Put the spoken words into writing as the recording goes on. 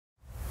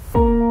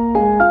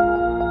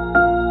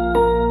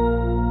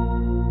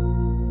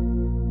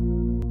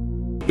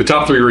The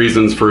top 3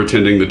 reasons for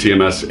attending the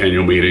TMS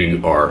annual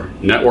meeting are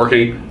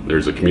networking.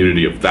 There's a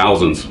community of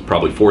thousands,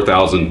 probably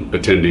 4,000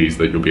 attendees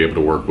that you'll be able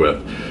to work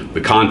with.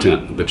 The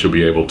content that you'll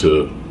be able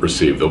to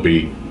receive. There'll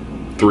be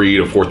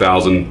 3,000 to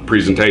 4,000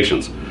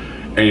 presentations.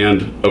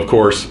 And of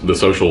course, the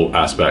social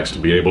aspects, to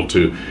be able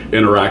to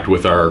interact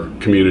with our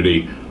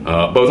community,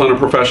 both on a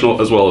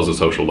professional as well as a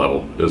social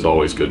level, is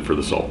always good for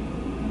the soul.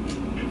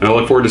 And I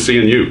look forward to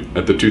seeing you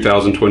at the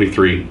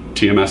 2023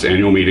 TMS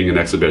annual meeting and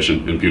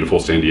exhibition in beautiful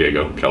San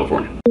Diego,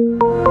 California.